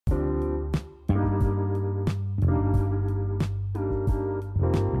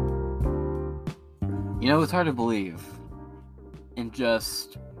You know, it's hard to believe. In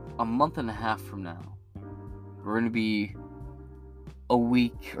just a month and a half from now, we're going to be a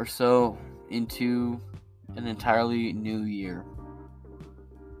week or so into an entirely new year.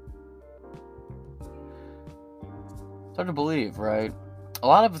 It's hard to believe, right? A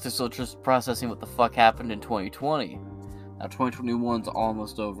lot of us are still just processing what the fuck happened in 2020. Now 2021's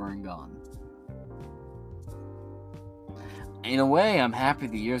almost over and gone. In a way, I'm happy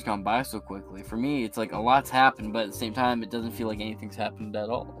the year's gone by so quickly. For me, it's like a lot's happened, but at the same time, it doesn't feel like anything's happened at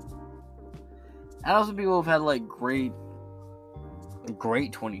all. And also people have had like great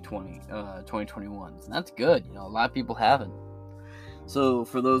 2021s. And that's good. You know, a lot of people haven't. So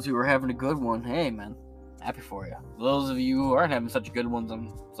for those who are having a good one, hey man, happy for you. For those of you who aren't having such good ones,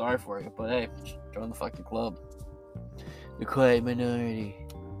 I'm sorry for you. But hey, join the fucking club. The quiet minority.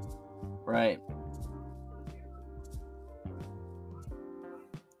 Right.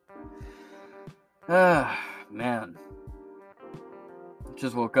 Man.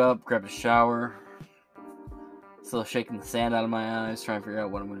 Just woke up, grabbed a shower. Still shaking the sand out of my eyes, trying to figure out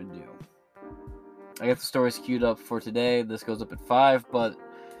what I'm going to do. I got the stories queued up for today. This goes up at 5, but,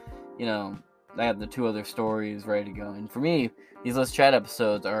 you know, I have the 2 other stories ready to go. And for me, these Let's Chat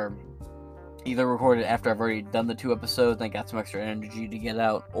episodes are either recorded after I've already done the 2 episodes and I got some extra energy to get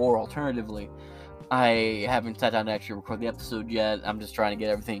out, or alternatively, I haven't sat down to actually record the episode yet. I'm just trying to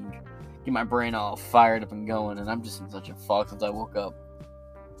get my brain all fired up and going, and I'm just in such a fuck since I woke up.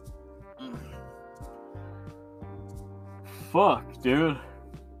 Fuck, dude.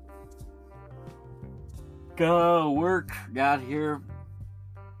 Go work, got here,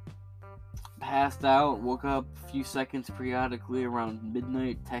 passed out, woke up a few seconds periodically around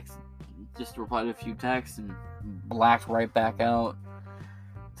midnight, just replied to a few texts, and blacked right back out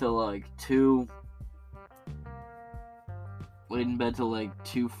till like 2. Laid in bed till like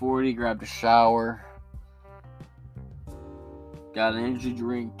 2:40, grabbed a shower, got an energy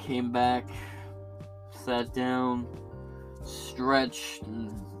drink, came back, sat down, stretched,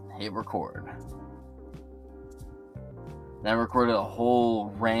 and hit record. And I recorded a whole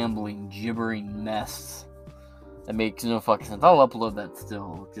rambling, gibbering mess that makes no fucking sense. I'll upload that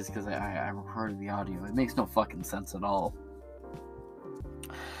still, just because I recorded the audio. It makes no fucking sense at all.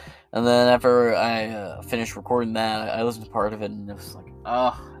 And then after I finished recording that, I listened to part of it, and it was like,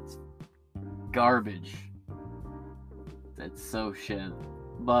 it's garbage. That's so shit.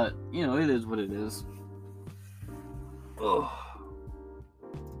 But, you know, it is what it is. Ugh.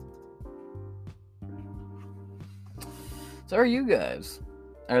 So how are you guys?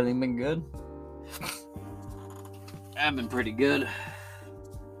 Everything been good? I've been pretty good.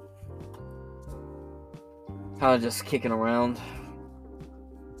 Kind of just kicking around.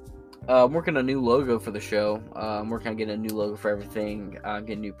 I'm working on a new logo for the show. I'm working on getting a new logo for everything. I'm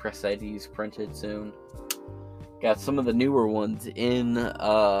getting new press IDs printed soon. Got some of the newer ones in.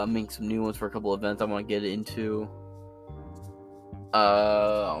 I'm making some new ones for a couple events I want to get into.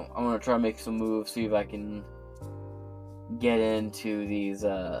 I'm going to try to make some moves, see if I can get into these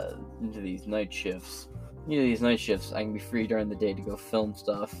night shifts. You know, these night shifts, I can be free during the day to go film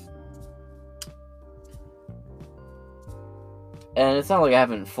stuff. And it's not like I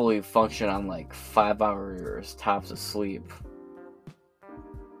haven't fully functioned on like 5 hours tops of sleep.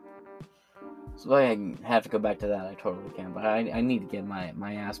 So if I have to go back to that, I totally can. But I need to get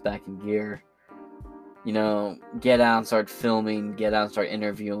my ass back in gear. You know, get out and start filming, get out and start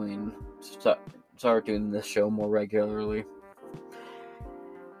interviewing, start doing this show more regularly.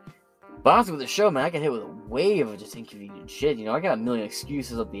 But honestly, with the show, man, I get hit with a wave of just inconvenient shit. You know, I got a million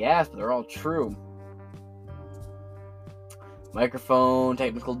excuses up the ass, but they're all true. Microphone,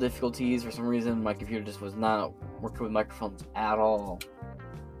 technical difficulties. For some reason, my computer just was not working with microphones at all.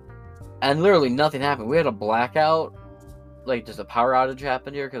 And literally nothing happened. We had a blackout. Like, just a power outage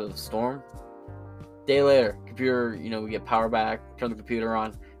happened here because of the storm. Day later, computer, you know, we get power back, turn the computer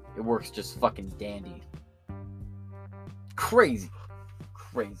on. It works just fucking dandy. Crazy.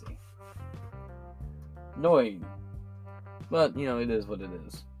 Annoying. But, you know, it is what it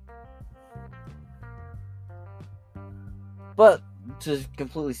is. But to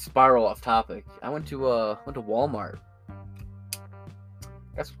completely spiral off topic, I went to Walmart.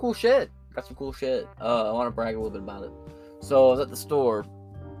 Got some cool shit. I want to brag a little bit about it. So I was at the store.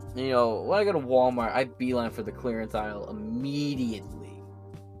 You know, when I go to Walmart, I beeline for the clearance aisle immediately.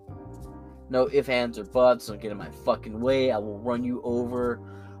 No ifs, ands, or buts. Don't get in my fucking way. I will run you over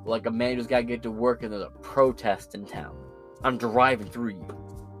like a man who's got to get to work and there's a protest in town. I'm driving through you.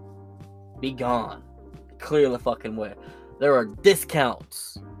 Be gone. Clear the fucking way. There are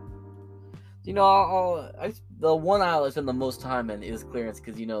discounts. You know, the one aisle I spend the most time in is clearance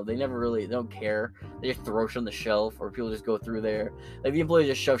because, you know, they don't care. They just throw shit on the shelf, or people just go through there. Like, the employees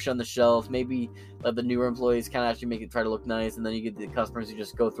just shove shit on the shelf. Maybe, like, the newer employees kind of actually make it, try to look nice, and then you get the customers who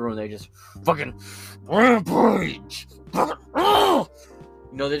just go through and they just fucking rampage. You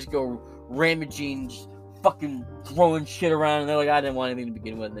know, they just go ramaging, fucking throwing shit around, and they're like, I didn't want anything to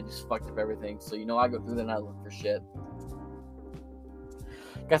begin with, and they just fucked up everything. So, you know, I go through there and I look for shit.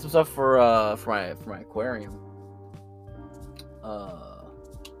 Got some stuff for my aquarium.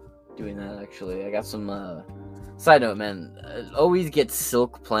 Doing that actually. I got some side note, man. Always get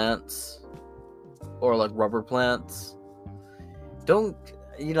silk plants or like rubber plants. Don't,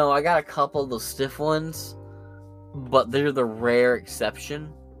 you know, I got a couple of those stiff ones, but they're the rare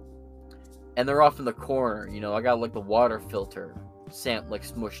exception. And they're off in the corner, you know. I got like the water filter like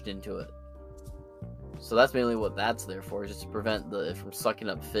smushed into it. So that's mainly what that's there for, is just to prevent it from sucking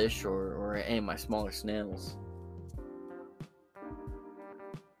up fish or any of my smaller snails.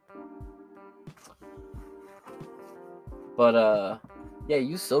 But yeah,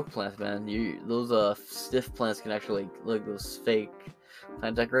 use silk plants, man. Those stiff plants can actually, like those fake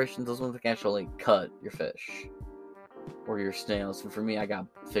plant decorations, those ones that can actually cut your fish or your snails. And for me, I got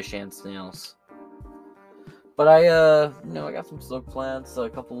fish and snails. But I got some silk plants, a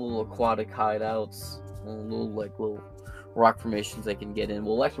couple little aquatic hideouts. Little rock formations they can get in.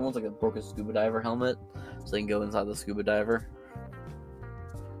 Well, actually, one's like a broken scuba diver helmet, so they can go inside the scuba diver.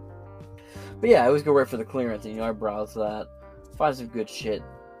 But yeah, I always go right for the clearance, and, you know, I browse that, find some good shit,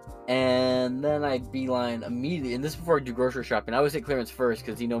 and then I beeline immediately. And this is before I do grocery shopping. I always hit clearance first,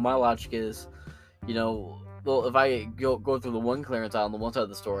 because, you know, my logic is, you know, well, if I go through the one clearance aisle on the one side of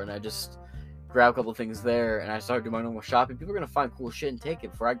the store, and I just grab a couple things there, and I start doing my normal shopping, people are gonna find cool shit and take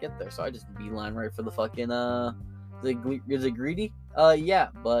it before I get there. So I just beeline right for the fucking is it greedy? Yeah,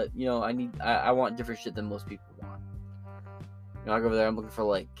 but, you know, I want different shit than most people want. You know, I go over there, I'm looking for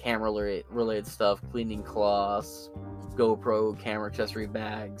like camera related stuff, cleaning cloths, GoPro camera accessory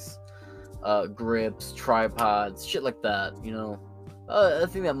bags, grips, tripods, shit like that. You know, I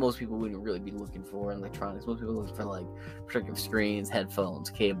think that most people wouldn't really be looking for in electronics. Most people are looking for like protective screens, headphones,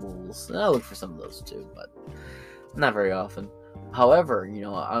 cables. And I look for some of those too, but not very often. However, you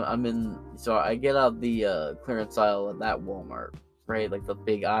know, so I get out the clearance aisle at that Walmart, right? Like the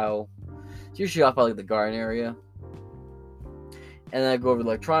big aisle. It's usually off by like the garden area. And then I go over to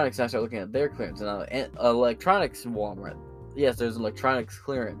electronics and I start looking at their clearance. And electronics Walmart, yes, there's electronics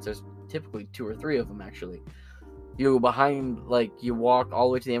clearance. There's typically 2 or 3 of them, actually. You go behind, like, you walk all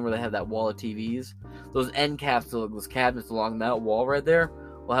the way to the end where they have that wall of TVs. Those end caps, those cabinets along that wall right there,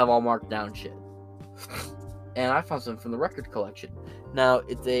 will have all marked down shit. And I found some from the record collection. Now,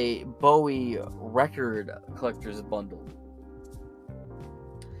 it's a Bowie record collector's bundle.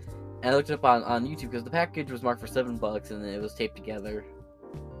 And I looked it up on YouTube because the package was marked for $7 and it was taped together.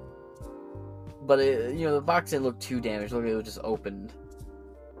 But you know, the box didn't look too damaged. Look, it was just opened.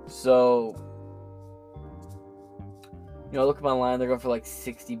 So, you know, I look up online. They're going for like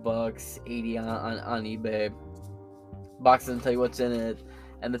 $60, $80 on eBay. Box doesn't tell you what's in it.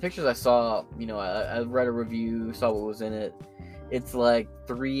 And the pictures I saw, you know, I read a review, saw what was in it. It's like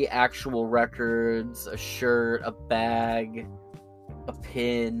 3 actual records, a shirt, a bag, a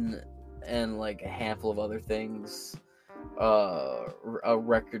pin, and like a handful of other things. A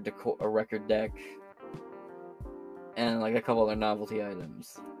record deck, and like a couple other novelty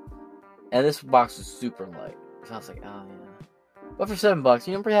items. And this box was super light, so I was like, oh yeah. But for $7,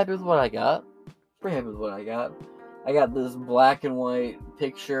 you know, I'm pretty happy with what I got. I got this black and white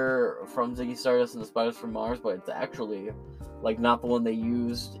picture from Ziggy Stardust and the Spiders from Mars, but it's actually like not the one they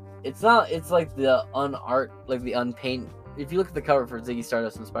used. It's not. It's like the the unpaint. If you look at the cover for Ziggy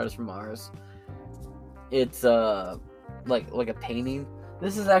Stardust and the Spiders from Mars, it's like a painting.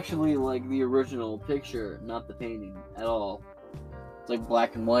 This is actually like the original picture, not the painting at all. It's like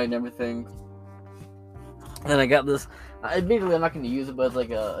black and white and everything. And I got this. Admittedly, I'm not going to use it, but it's like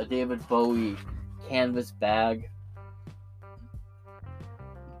a David Bowie canvas bag.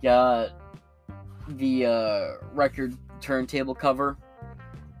 Got the record turntable cover,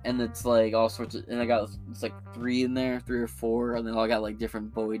 and it's like all sorts of. And I got it's like 3 in there, 3 or 4, and then I got like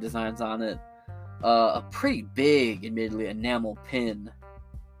different Bowie designs on it. A pretty big, admittedly, enamel pin.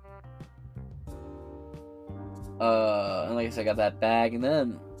 And like I said, I got that bag, and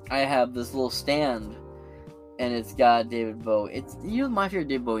then I have this little stand, and it's got David Bowie. It's, you know, my favorite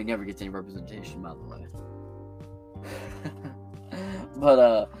David Bowie never gets any representation, by the way.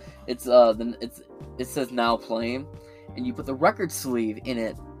 But it says now playing, and you put the record sleeve in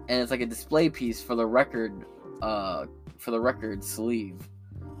it, and it's like a display piece for the record sleeve.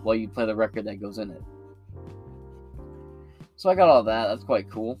 while you play the record that goes in it. So I got all that. That's quite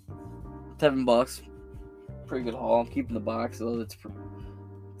cool. $7. Pretty good haul. I'm keeping the box, though. It's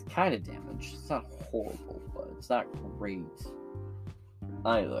kind of damaged. It's not horrible, but it's not great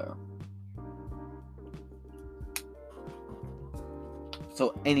either.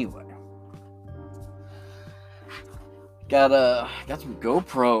 So anyway, got some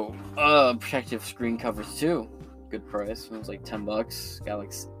GoPro protective screen covers too. Good price. It was like $10. Got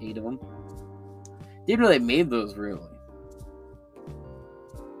like 8 of them. Didn't know they made those really.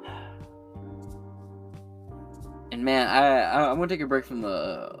 And man, I'm gonna take a break from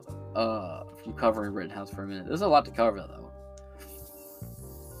from covering Rittenhouse for a minute. There's a lot to cover though.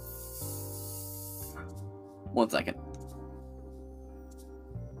 1 second.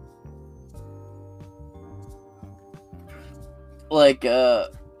 Like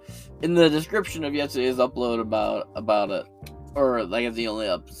in the description of yesterday's upload about it, or like it's the only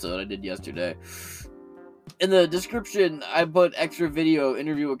episode I did yesterday. In the description, I put extra video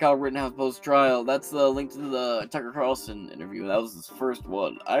interview with Kyle Rittenhouse post trial. That's the link to the Tucker Carlson interview. That was his first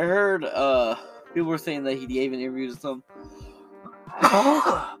one. I heard people were saying that he gave an interview to some.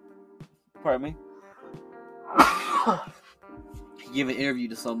 Pardon me. He gave an interview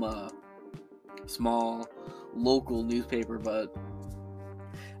to some small local newspaper, but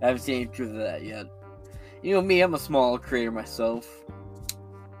I haven't seen any truth of that yet. You know me, I'm a small creator myself.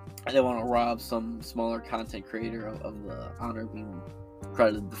 I didn't want to rob some smaller content creator of the honor of being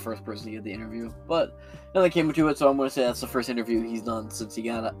credited the first person to get the interview. But nothing came to it, so I'm going to say that's the first interview he's done since he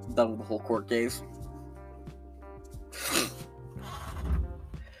got done with the whole court case.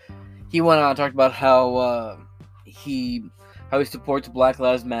 He went on and talked about how he supports Black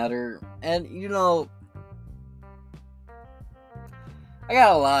Lives Matter, and you know, I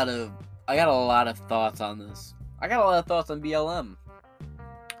got a lot of thoughts on this. I got a lot of thoughts on BLM.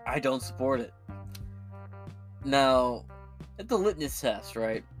 I don't support it. Now, it's the litmus test,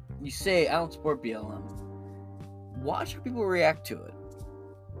 right? You say, I don't support BLM. Watch how people react to it.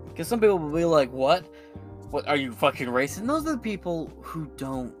 Because some people will be like, what? What, are you fucking racist? And those are the people who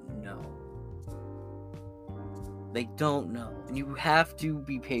don't know. They don't know. And you have to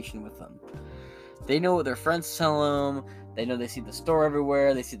be patient with them. They know what their friends tell them. They know they see the store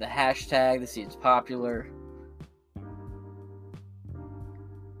everywhere. They see the hashtag. They see it's popular.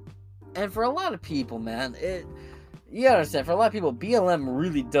 And for a lot of people, man, you gotta understand, for a lot of people, BLM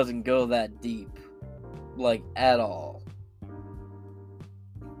really doesn't go that deep. Like, at all.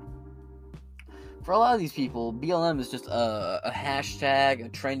 For a lot of these people, BLM is just a hashtag, a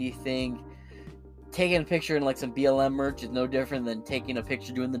trendy thing. Taking a picture in, like, some BLM merch is no different than taking a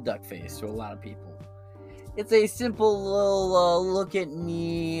picture doing the duck face to a lot of people. It's a simple little, look at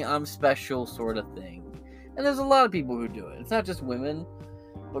me, I'm special sort of thing. And there's a lot of people who do it. It's not just women.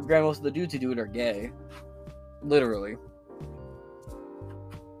 But most of the dudes who do it are gay. Literally.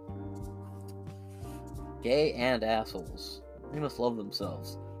 Gay and assholes. They must love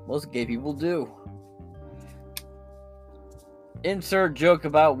themselves. Most gay people do. Insert joke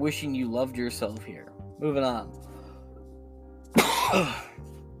about wishing you loved yourself here. Moving on.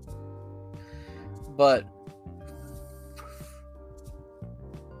 But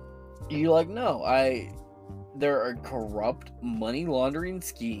you're like, no, they're a corrupt money laundering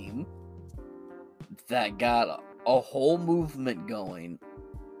scheme that got a whole movement going,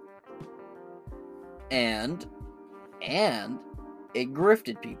 and it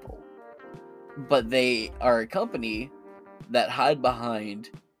grifted people. But they are a company that hide behind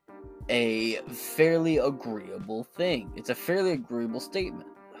a fairly agreeable thing. It's a fairly agreeable statement.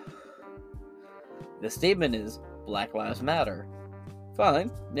 The statement is Black Lives Matter.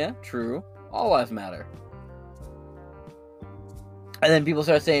 Fine, yeah, true. All lives matter. And then people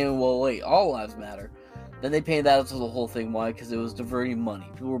start saying, well, wait, all lives matter. Then they painted that as the whole thing. Why? Because it was diverting money.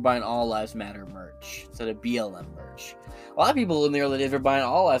 People were buying All Lives Matter merch instead of BLM merch. A lot of people in the early days were buying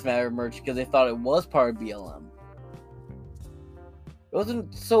All Lives Matter merch because they thought it was part of BLM. It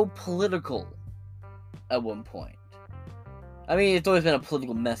wasn't so political at one point. I mean, it's always been a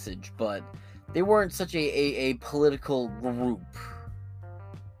political message, but they weren't such a political group.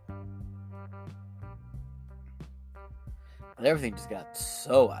 But everything just got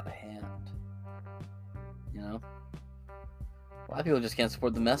so out of hand. You know? A lot of people just can't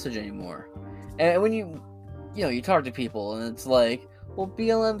support the message anymore. And when you talk to people and it's like, well,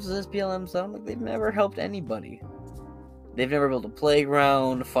 BLM's this, BLM's that. I'm like, they've never helped anybody. They've never built a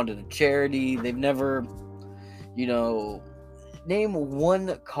playground, funded a charity. They've never, name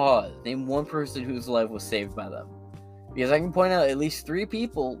one cause. Name one person whose life was saved by them. Because I can point out at least 3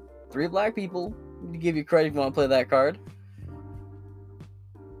 people, 3 black people, to give you credit if you want to play that card.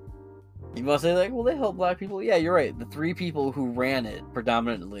 You must say, like, well, they help black people. Yeah, you're right. The 3 people who ran it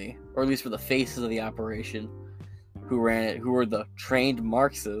predominantly, or at least were the faces of the operation, who ran it, who were the trained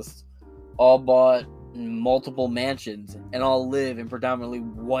Marxists, all bought multiple mansions and all live in predominantly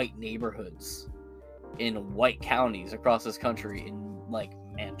white neighborhoods in white counties across this country in, like,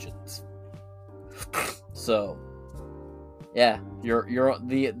 mansions. So, yeah, you're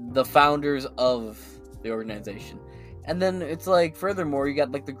the founders of the organization. And then it's like, furthermore, you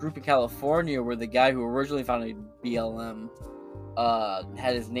got like the group in California where the guy who originally founded BLM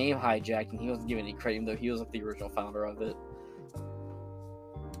had his name hijacked, and he wasn't given any credit, even though he was like the original founder of it.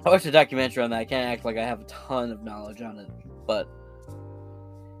 I watched a documentary on that. I can't act like I have a ton of knowledge on it, but.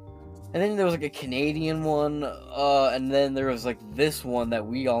 And then there was like a Canadian one, and then there was like this one that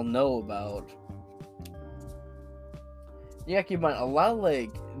we all know about. Yeah, keep in mind, a lot of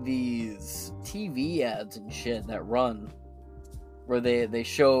like these TV ads and shit that run where they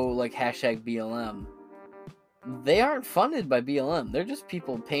show like hashtag BLM, they aren't funded by BLM. They're just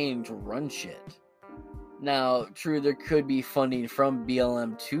people paying to run shit. Now, true, there could be funding from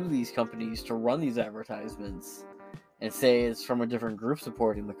BLM to these companies to run these advertisements and say it's from a different group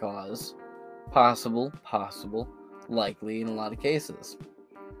supporting the cause. Possible, likely in a lot of cases.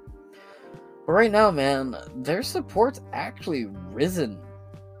 But right now, man, their support's actually risen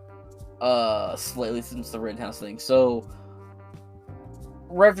slightly since the Rittenhouse thing. So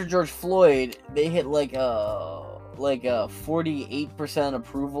right after George Floyd, they hit like a 48%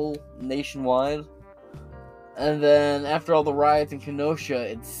 approval nationwide. And then after all the riots in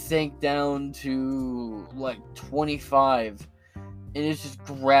Kenosha, it sank down to like 25. And it's just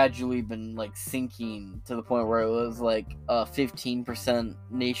gradually been like sinking to the point where it was like 15%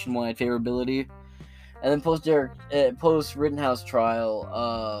 nationwide favorability. And then post Rittenhouse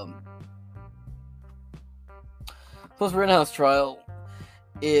trial,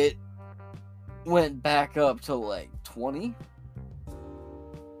 it went back up to like 20.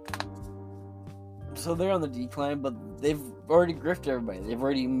 So they're on the decline, but they've already grifted everybody. They've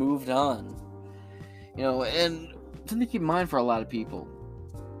already moved on. You know, and something to keep in mind for a lot of people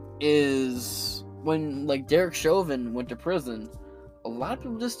is when, like, Derek Chauvin went to prison, a lot of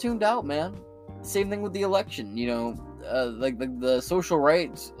people just tuned out, man. Same thing with the election, you know, like the social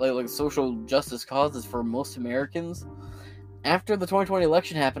rights, like social justice causes for most Americans. After the 2020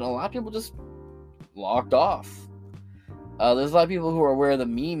 election happened, a lot of people just logged off. There's a lot of people who are aware of the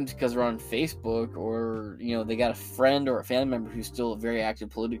memes because they're on Facebook, or, you know, they got a friend or a family member who's still very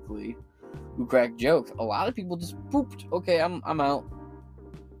active politically, who crack jokes. A lot of people just pooped. Okay, I'm out.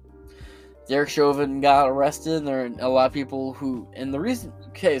 Derek Chauvin got arrested, and there are a lot of people who, and the reason,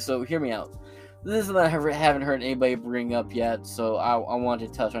 okay, so hear me out. This is something I haven't heard anybody bring up yet, so I wanted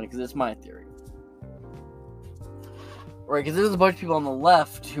to touch on it because it's my theory. Right, because there's a bunch of people on the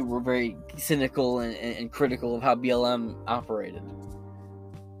left who were very cynical and critical of how BLM operated.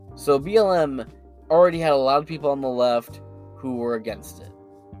 So BLM already had a lot of people on the left who were against it.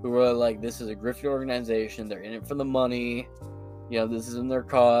 Who were like, this is a grifting organization, they're in it for the money, you know, this isn't their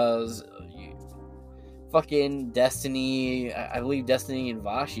cause. Fucking Destiny, I believe Destiny and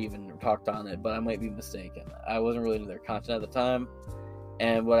Vosh even talked on it, but I might be mistaken. I wasn't really into their content at the time,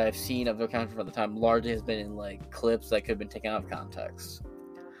 and what I've seen of their content at the time largely has been in like clips that could have been taken out of context.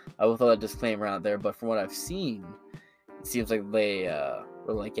 I will throw that disclaimer out there, but from what I've seen, it seems like they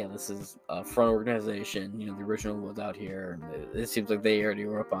were like, yeah, this is a front organization, you know, the original was out here, and it seems like they already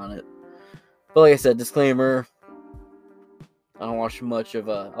were up on it. But like I said, disclaimer, I don't watch much of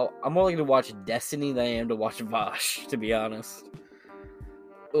I'm more likely to watch Destiny than I am to watch Vosh, to be honest.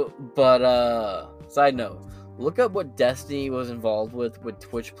 But side note, look up what Destiny was involved with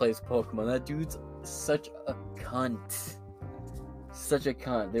Twitch Plays Pokemon. That dude's such a cunt. Such a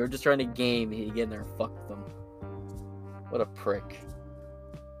cunt. They were just trying to game, he'd get in there and fuck with them. What a prick.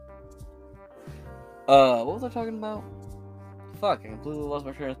 What was I talking about? Fuck, I completely lost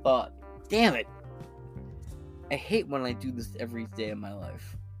my train of thought. Damn it! I hate when I do this every day of my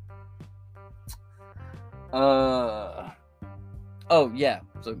life. Oh, yeah.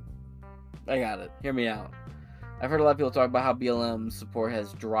 So, I got it. Hear me out. I've heard a lot of people talk about how BLM support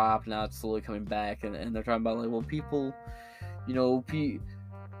has dropped, now it's slowly coming back, and they're talking about, like, well, people, you know,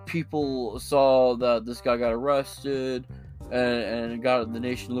 people saw that this guy got arrested, and got the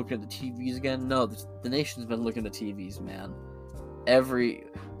nation looking at the TVs again. No, the nation's been looking at the TVs, man.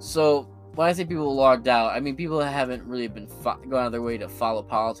 So, when I say people logged out, I mean people haven't really been going out of their way to follow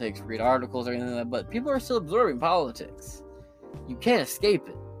politics, read articles, or anything like that, but people are still absorbing politics. You can't escape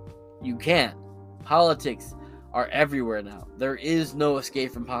it. You can't. Politics are everywhere now. There is no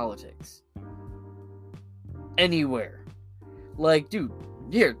escape from politics. Anywhere. Like, dude,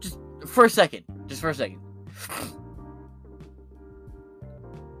 here, just for a second. Just for a second.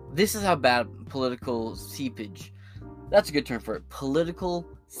 This is how bad political seepage. That's a good term for it. Political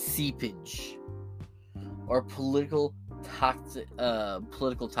seepage. Or political toxin.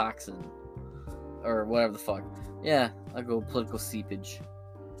 Or whatever the fuck. Yeah, I'll go political seepage.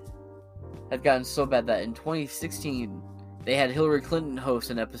 Had gotten so bad that in 2016, they had Hillary Clinton host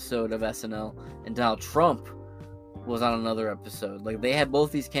an episode of SNL, and Donald Trump was on another episode. Like, they had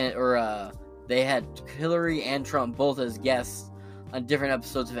both these they had Hillary and Trump both as guests on different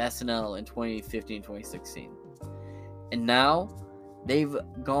episodes of SNL in 2015, 2016. And now, they've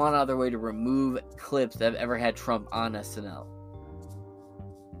gone out of their way to remove clips that have ever had Trump on SNL.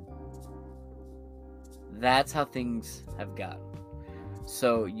 That's how things have gotten.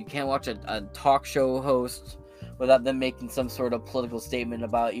 So, you can't watch a talk show host without them making some sort of political statement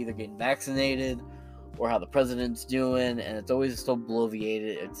about either getting vaccinated or how the president's doing, and it's always so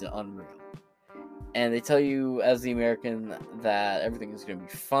bloviated, it's unreal. And they tell you, as the American, that everything is going to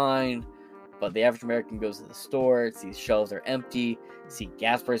be fine, but the average American goes to the store, sees shelves are empty, see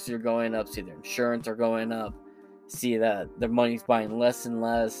gas prices are going up, see their insurance are going up, see that their money's buying less and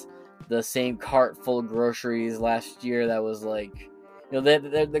less, the same cart full of groceries last year that was like, you know, they're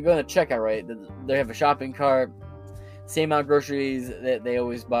going to checkout, right? They have a shopping cart, same amount of groceries that they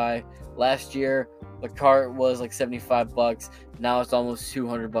always buy. Last year, the cart was like $75. Now it's almost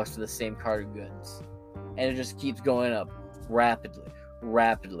 $200 for the same cart of goods. And it just keeps going up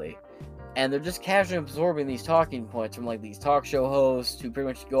rapidly. And they're just casually absorbing these talking points from like these talk show hosts who pretty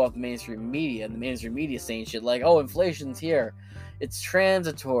much go off the mainstream media. And the mainstream media saying shit like, oh, inflation's here. It's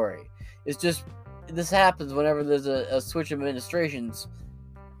transitory. It's just, this happens whenever there's a switch of administrations.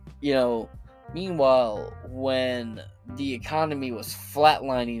 You know, meanwhile, when the economy was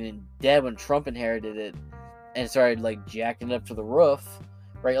flatlining and dead when Trump inherited it and started like jacking it up to the roof,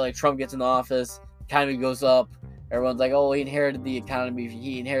 right? Like Trump gets in office, economy goes up, everyone's like, oh, he inherited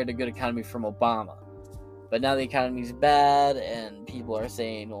a good economy from Obama. But now the economy's bad and people are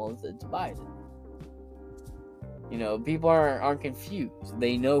saying, well, it's Biden. You know, people aren't confused.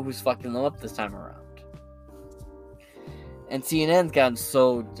 They know who's fucking them up this time around. And CNN's gotten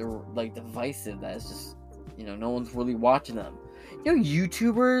so divisive that it's just, you know, no one's really watching them. You know,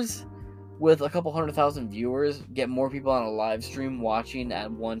 YouTubers with a couple 100,000 viewers get more people on a live stream watching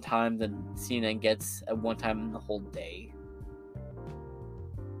at one time than CNN gets at one time in the whole day.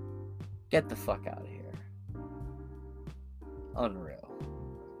 Get the fuck out of here. Unreal.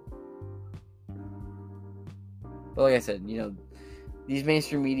 But like I said, you know, these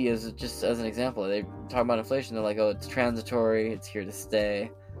mainstream medias, just as an example, they talk about inflation. They're like, oh, it's transitory. It's here to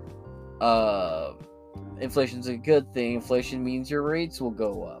stay. Inflation's a good thing. Inflation means your rates will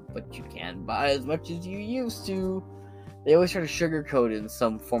go up, but you can't buy as much as you used to. They always try to sugarcoat it in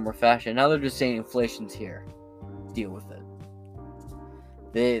some form or fashion. Now they're just saying inflation's here. Deal with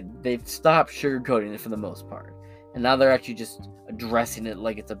it. They've stopped sugarcoating it for the most part. And now they're actually just addressing it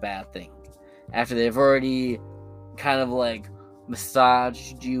like it's a bad thing. After they've already kind of like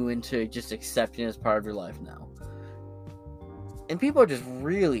massaged you into just accepting it as part of your life now. And people are just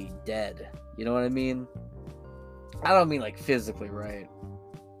really dead. You know what I mean? I don't mean like physically, right?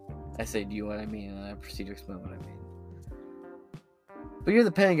 I say, do you know what I mean? And I proceed to explain what I mean. But you're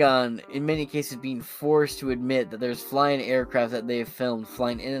the Pentagon, in many cases, being forced to admit that there's flying aircraft that they have filmed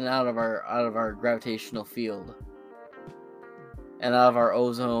flying in and out of our gravitational field. And out of our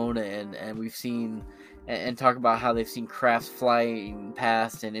ozone, and we've seen, and talk about how they've seen crafts flying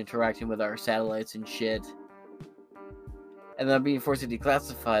past and interacting with our satellites and shit. And then being forced to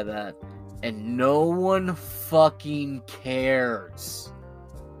declassify that. And no one fucking cares.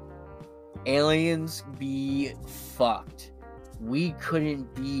 Aliens be fucked. We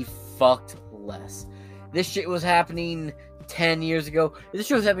couldn't be fucked less. This shit was happening 10 years ago. This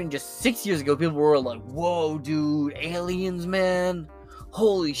shit was happening just 6 years ago. People were like, whoa, dude, aliens, man.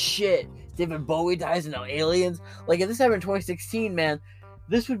 Holy shit. David Bowie dies and now aliens. Like, if this happened in 2016, man,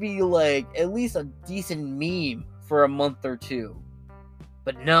 this would be like at least a decent meme for a month or two.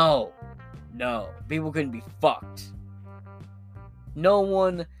 But no, people couldn't be fucked. No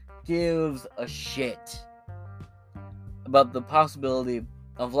one gives a shit about the possibility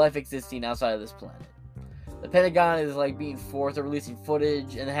of life existing outside of this planet. The Pentagon is like being forced or releasing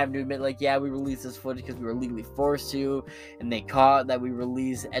footage and having to admit, like, yeah, we released this footage because we were legally forced to, and they caught that we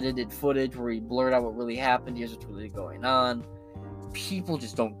released edited footage where we blurred out what really happened. Here's what's really going on. People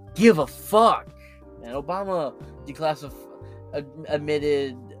just don't give a fuck. And Obama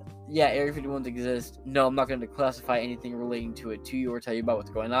admitted, yeah, Area 51s exist. No, I'm not going to declassify anything relating to it to you or tell you about what's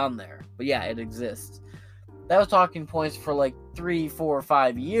going on there. But yeah, it exists.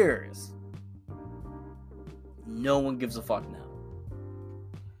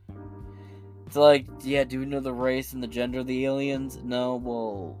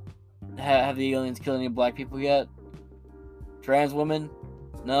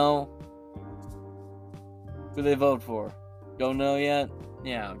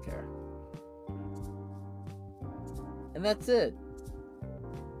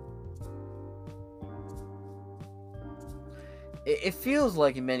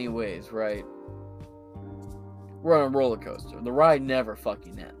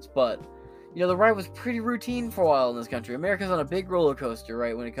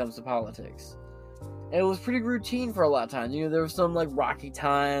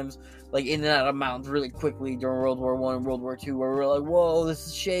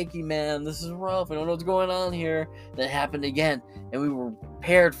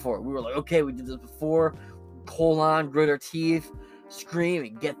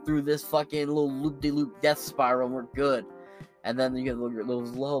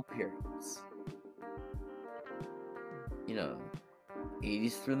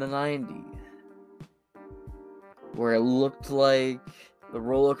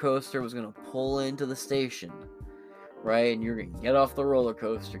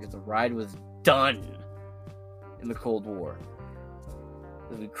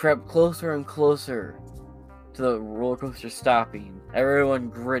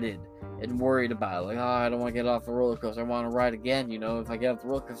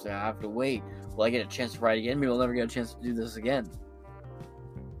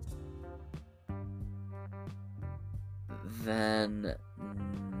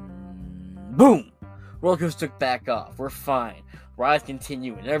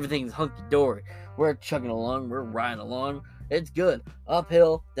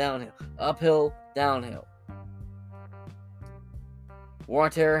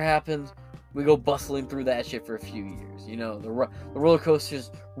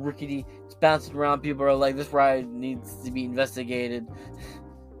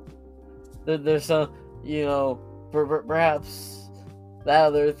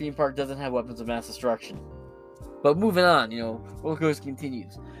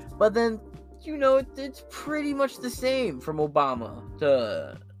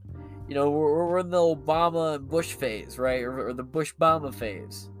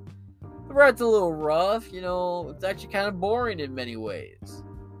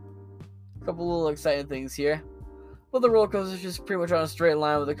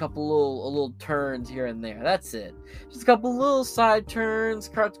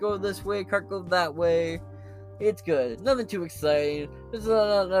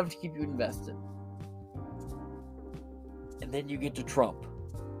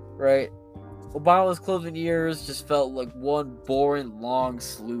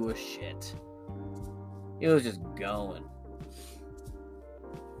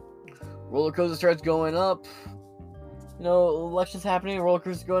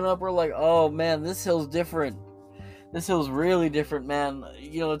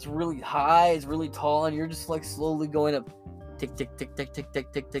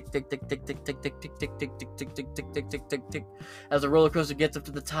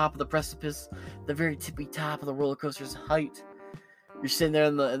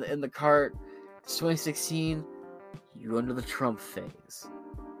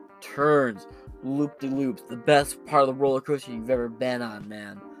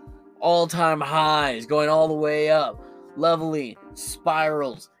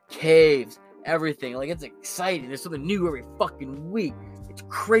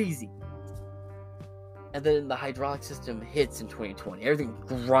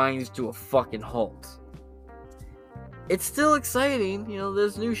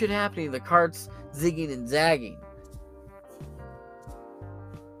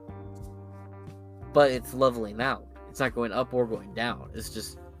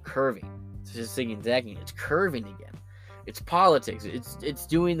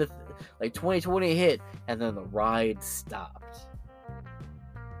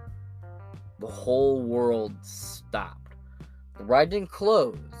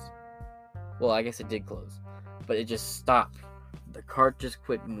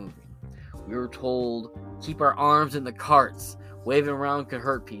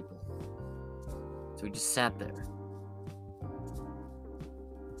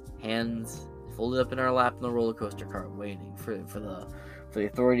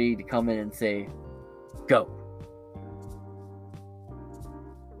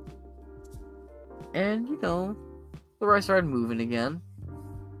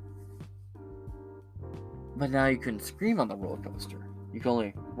 But now you couldn't scream on the roller coaster. You can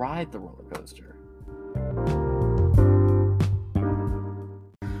only ride the roller coaster.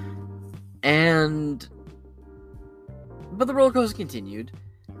 But the roller coaster continued.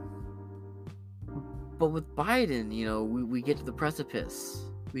 But with Biden, we get to the precipice.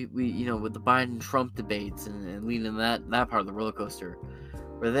 We with the Biden-Trump debates and leading that part of the roller coaster.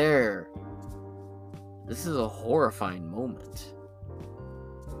 We're there. This is a horrifying moment.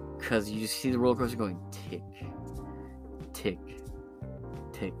 Because you just see the roller coaster going tick, tick,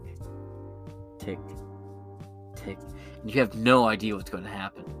 tick, tick, tick. And you have no idea what's going to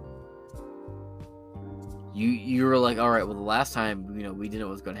happen. You're like, all right, well, the last time, we didn't know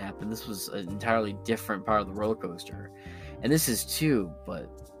what was going to happen. This was an entirely different part of the roller coaster. And this is too,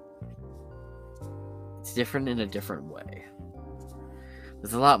 but it's different in a different way.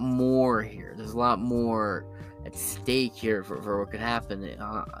 There's a lot more here. There's a lot more at stake here for what could happen.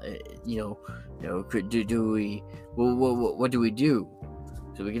 What do we do?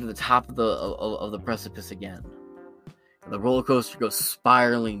 So we get to the top of the precipice again. And the roller coaster goes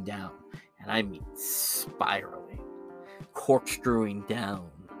spiraling down. And I mean spiraling, corkscrewing down.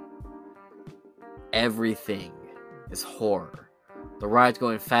 Everything is horror. The ride's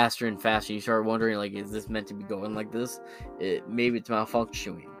going faster and faster. You start wondering, like, is this meant to be going like this? Maybe it's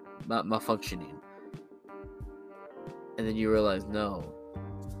malfunctioning. And then you realize, no,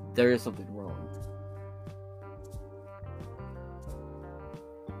 there is something wrong.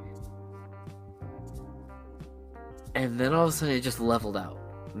 And then all of a sudden it just leveled out.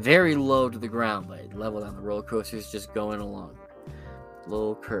 Very low to the ground, but it leveled out. The roller coaster is just going along.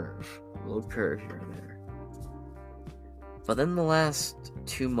 Little curve here and there. But then the last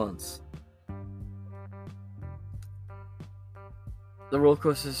 2 months, the roller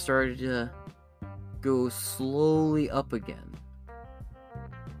coaster started to go slowly up again.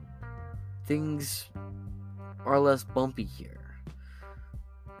 Things are less bumpy here.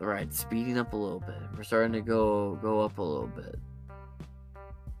 The ride's speeding up a little bit. We're starting to go up a little bit.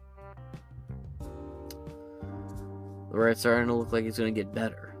 The ride's starting to look like it's going to get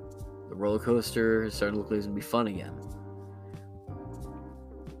better. The roller coaster is starting to look like it's going to be fun again.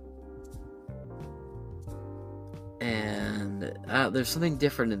 And there's something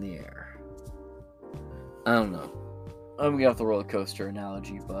different in the air. I don't know. I'm going to get off the roller coaster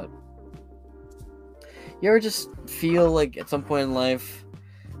analogy, but you ever just feel like at some point in life,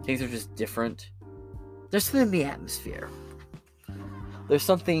 things are just different? There's something in the atmosphere. There's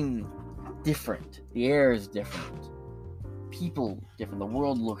something different. The air is different. People different. The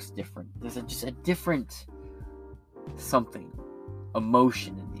world looks different. There's just a different something,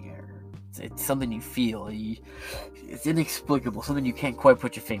 emotion in the air. It's something you feel. It's inexplicable. Something you can't quite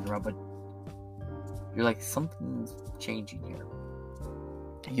put your finger on, but you're like, something's changing here.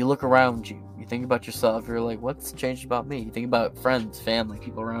 You look around you. You think about yourself. You're like, what's changed about me? You think about friends, family,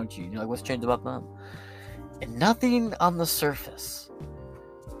 people around you. You're like, what's changed about them? And nothing on the surface,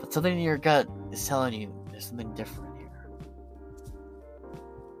 but something in your gut is telling you there's something different.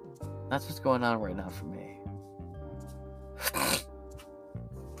 That's what's going on right now for me.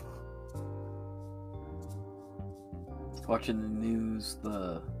 Watching the news,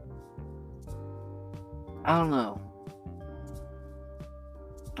 I don't know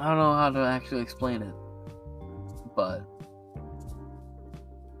how to actually explain it, but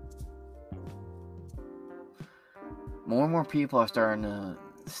more and more people are starting to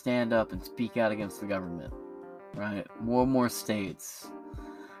stand up and speak out against the government, right? More and more states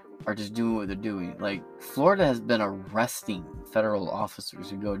are just doing what they're doing. Like, Florida has been arresting federal officers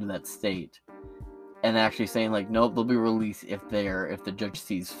who go to that state and actually saying, like, nope, they'll be released if the judge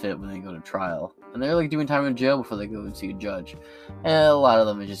sees fit when they go to trial. And they're, like, doing time in jail before they go and see a judge. And a lot of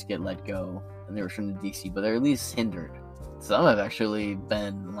them just get let go, and they were from the DC, but they're at least hindered. Some have actually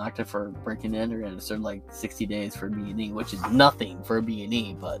been locked up for breaking in or a certain, like, 60 days for a B&E, which is nothing for a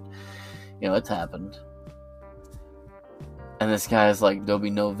B&E, but, it's happened. And this guy's like, there'll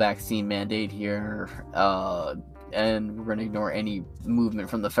be no vaccine mandate here, and we're going to ignore any movement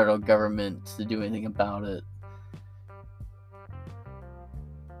from the federal government to do anything about it.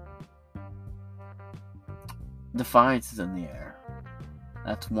 Defiance is in the air.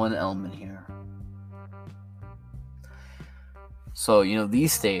 That's one element here. So,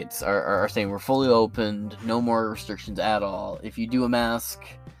 these states are saying we're fully opened, no more restrictions at all. If you do a mask,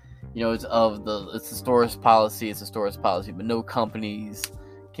 it's the store's policy, but no companies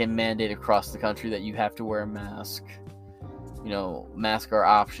can mandate across the country that you have to wear a mask. Masks are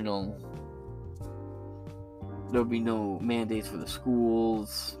optional. There'll be no mandates for the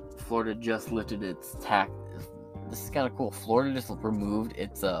schools. Florida just lifted its this is kind of cool. Florida just removed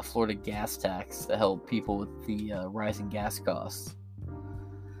its Florida gas tax to help people with the rising gas costs.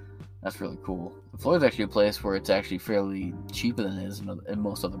 That's really cool. Florida's actually a place where it's actually fairly cheaper than it is in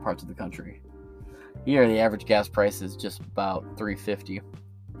most other parts of the country. Here, the average gas price is just about $3.50.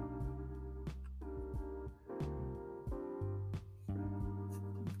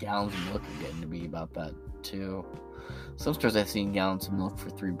 Gallons of milk are getting to be about that too. Some stores I've seen gallons of milk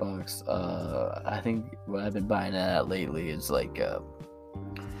for $3. I think what I've been buying it at lately is like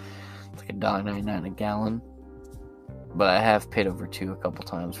 $1.99 a gallon. But I have paid over $2 a couple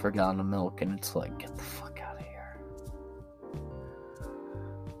times for a gallon of milk, and it's like, get the fuck out of here.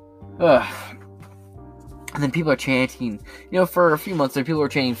 And then people are chanting, for a few months there, people were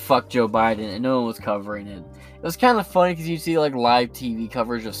chanting "fuck Joe Biden," and no one was covering it. It was kind of funny because you'd see like live TV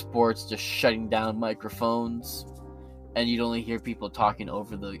coverage of sports just shutting down microphones, and you'd only hear people talking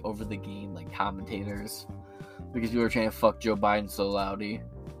over the game, like commentators, because people were chanting "fuck Joe Biden" so loudly,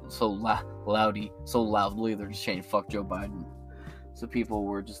 they're just chanting "fuck Joe Biden." So people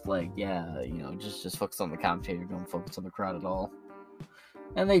were just like, yeah, just focus on the commentator, don't focus on the crowd at all.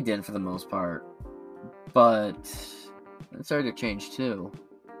 And they did for the most part. But it started to change too.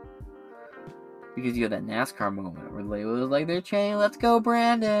 Because you had that NASCAR moment where they was like, they're chanting, "Let's go,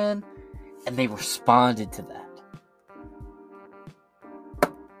 Brandon." And they responded to that.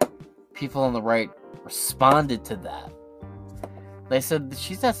 People on the right responded to that. They said,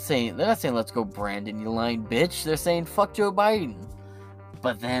 they're not saying, "Let's go, Brandon, you lying bitch." They're saying, "Fuck Joe Biden."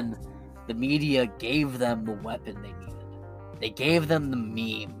 But then the media gave them the weapon they needed. They gave them the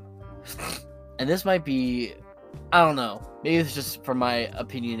meme. And this might be, I don't know, maybe it's just from my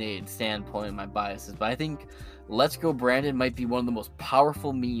opinionated standpoint, my biases, but I think "Let's Go Brandon" might be one of the most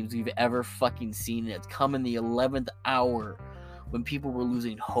powerful memes we've ever fucking seen, and it's come in the 11th hour when people were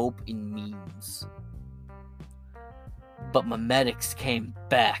losing hope in memes. But memetics came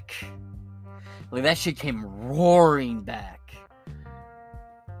back. Like, that shit came roaring back.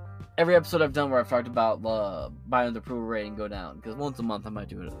 Every episode I've done where I've talked about the Biden approval rating go down, because once a month I might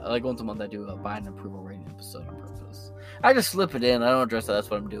do it. Like, once a month I do a Biden approval rating episode on purpose. I just slip it in. I don't address that. That's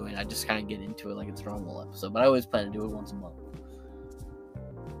what I'm doing. I just kind of get into it like it's a normal episode. But I always plan to do it once a month.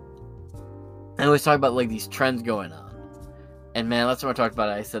 I always talk about like these trends going on. And man, last time I talked about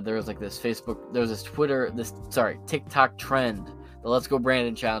it, I said there was like this TikTok trend, the "Let's Go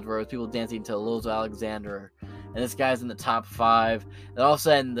Brandon" challenge, where it was people dancing to Lozo Alexander, and this guy's in the top 5, and all of a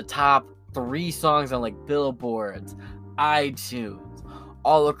sudden the top 3 songs on like billboards, iTunes,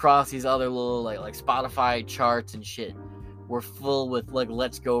 all across these other little like Spotify charts and shit were full with like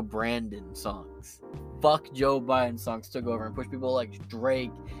 "Let's Go Brandon" songs. Fuck Joe Biden songs took over and pushed people like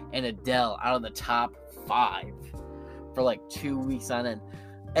Drake and Adele out of the top 5 for like 2 weeks on end.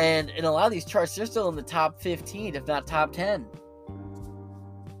 And in a lot of these charts, they're still in the top 15, if not top 10.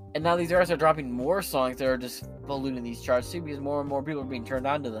 And now these artists are dropping more songs that are just polluting these charts too, because more and more people are being turned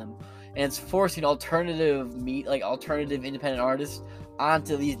on to them. And it's forcing alternative independent artists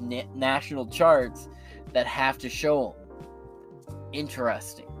onto these national charts that have to show them.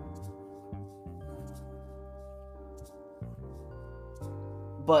 Interesting.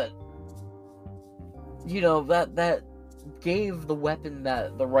 But, that gave the weapon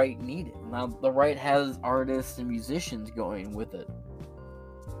that the right needed. Now, the right has artists and musicians going with it.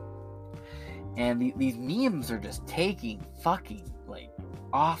 And these memes are just taking fucking,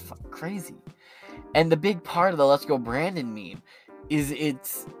 off crazy. And the big part of the "Let's Go Brandon" meme is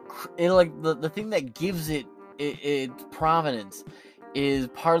the thing that gives it prominence is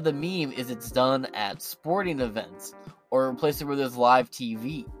part of the meme is it's done at sporting events or places where there's live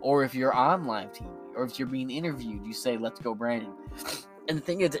TV, or if you're on live TV, or if you're being interviewed, you say "Let's Go Brandon." And the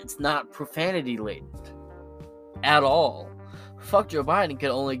thing is, it's not profanity laden at all. Fuck Joe Biden could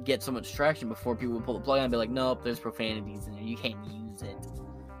only get so much traction before people would pull the plug on and be like, nope, there's profanities in it, you can't use it.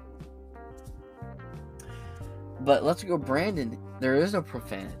 But "Let's Go Brandon," there is no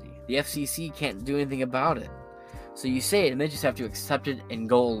profanity. The FCC can't do anything about it. So you say it, and they just have to accept it and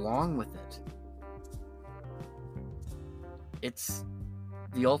go along with it. It's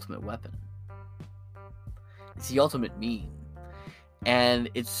the ultimate weapon. It's the ultimate meme. And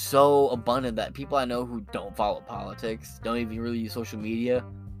it's so abundant that people I know who don't follow politics, don't even really use social media,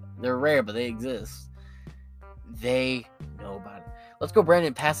 they're rare, but they exist. They know about it. "Let's Go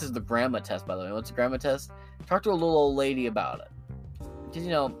Brandon" passes the grandma test, by the way. What's the grandma test? Talk to a little old lady about it. Because,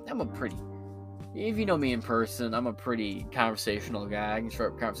 if you know me in person, I'm a pretty conversational guy. I can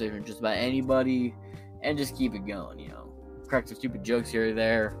start up a conversation with just about anybody and just keep it going, Crack some stupid jokes here or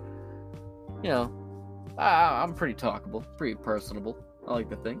there. I'm pretty talkable, pretty personable, I like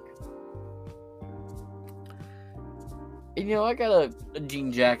to think. And, I got a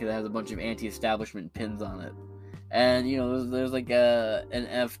jean jacket that has a bunch of anti-establishment pins on it. And, there's like an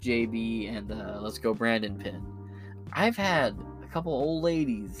FJB and Let's Go Brandon pin. I've had a couple old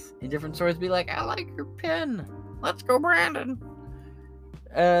ladies in different stores be like, I like your pin. Let's go Brandon.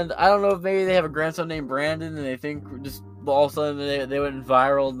 And I don't know if maybe they have a grandson named Brandon and they think just all of a sudden they went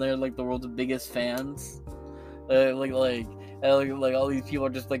viral and they're like the world's biggest fans. Like all these people are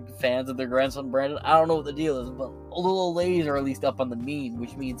just like fans of their grandson Brandon. I don't know what the deal is, but all the little ladies are at least up on the meme,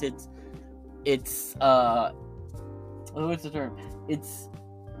 which means it's what's the term? It's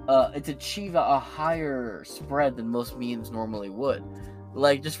achieved a higher spread than most memes normally would.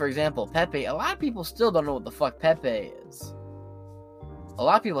 Like, just for example, Pepe. A lot of people still don't know what the fuck Pepe is. A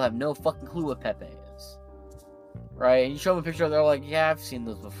lot of people have no fucking clue what Pepe is. Right? You show them a picture, they're like, yeah, I've seen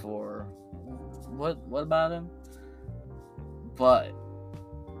those before. What about him? But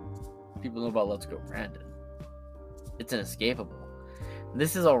people know about Let's Go Brandon. It's inescapable.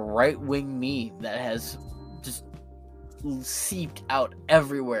 This is a right-wing meme that has just seeped out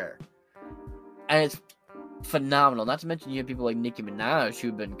everywhere. And it's phenomenal. Not to mention you have people like Nicki Minaj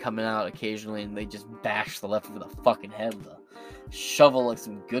who've been coming out occasionally and they just bash the left over the fucking head with a shovel like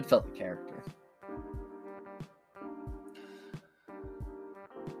some Goodfellas character.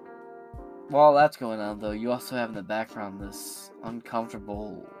 While that's going on, though, you also have in the background this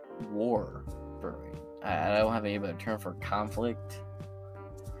uncomfortable war brewing. I don't have any better term for conflict.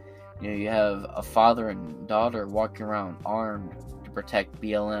 You have a father and daughter walking around armed to protect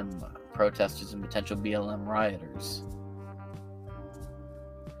BLM protesters and potential BLM rioters.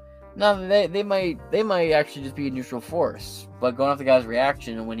 Now, they might actually just be a neutral force, but going off the guy's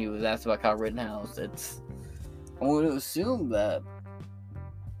reaction and when he was asked about Kyle Rittenhouse, I would assume that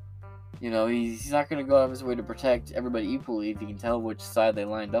he's not going to go out of his way to protect everybody equally if he can tell which side they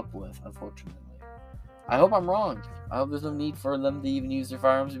lined up with, unfortunately. I hope I'm wrong. I hope there's no need for them to even use their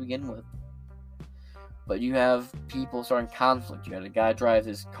firearms to begin with. But you have people starting conflict. You had a guy drive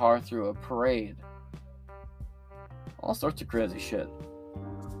his car through a parade. All sorts of crazy shit.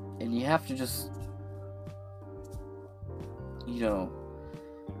 And you have to just... the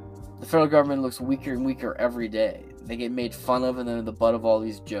federal government looks weaker and weaker every day. They get made fun of and they're the butt of all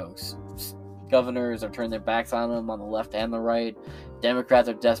these jokes. Governors are turning their backs on them on the left and the right. Democrats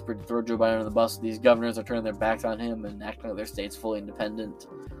are desperate to throw Joe Biden under the bus. These governors are turning their backs on him and acting like their state's fully independent.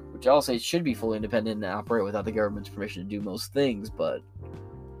 Which all states should be fully independent and operate without the government's permission to do most things, but...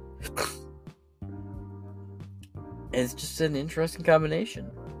 it's just an interesting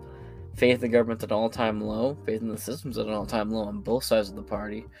combination. Faith in the government's at an all-time low. Faith in the system's at an all-time low on both sides of the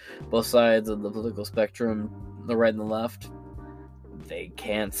party. Both sides of the political spectrum, the right and the left. They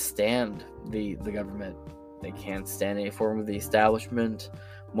can't stand the government. They can't stand any form of the establishment.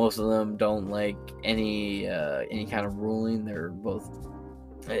 Most of them don't like any kind of ruling. They're both...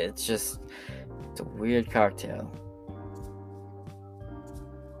 it's a weird cocktail.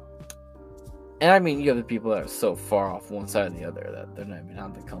 And I mean, you have the people that are so far off one side or the other that they're not even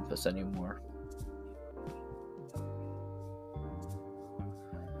on the compass anymore.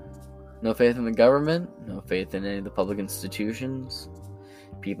 No faith in the government, no faith in any of the public institutions.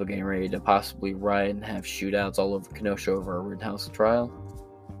 People getting ready to possibly riot and have shootouts all over Kenosha over a Rittenhouse trial.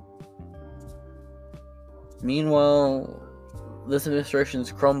 Meanwhile, this administration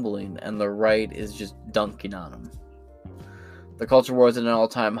is crumbling and the right is just dunking on them. The culture war is at an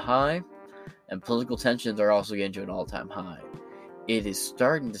all-time high, and political tensions are also getting to an all-time high. It is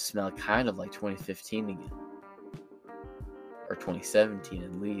starting to smell kind of like 2015 again. Or 2017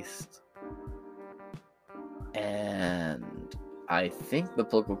 at least. And I think the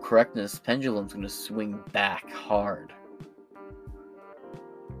political correctness pendulum is going to swing back hard.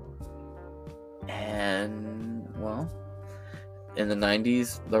 And, well, in the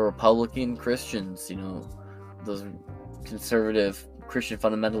 90s, the Republican Christians, those conservative Christian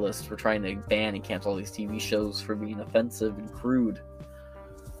fundamentalists were trying to ban and cancel all these TV shows for being offensive and crude.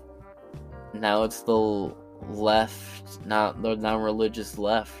 Now it's the left, not the non-religious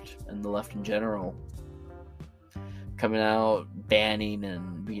left, and the left in general, coming out, banning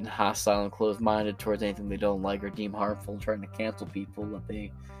and being hostile and closed-minded towards anything they don't like or deem harmful, and trying to cancel people that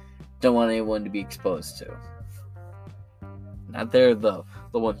they don't want anyone to be exposed to. Not they're the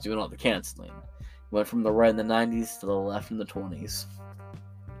ones doing all the canceling. Went from the right in the 90s to the left in the 20s.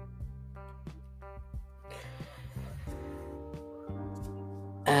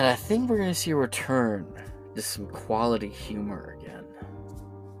 And I think we're going to see a return to some quality humor again.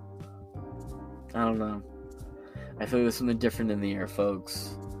 I don't know. I feel there's something different in the air,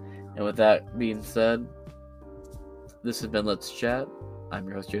 folks. And with that being said, this has been Let's Chat. I'm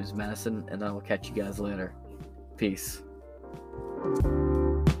your host, James Madison, and I will catch you guys later. Peace. you.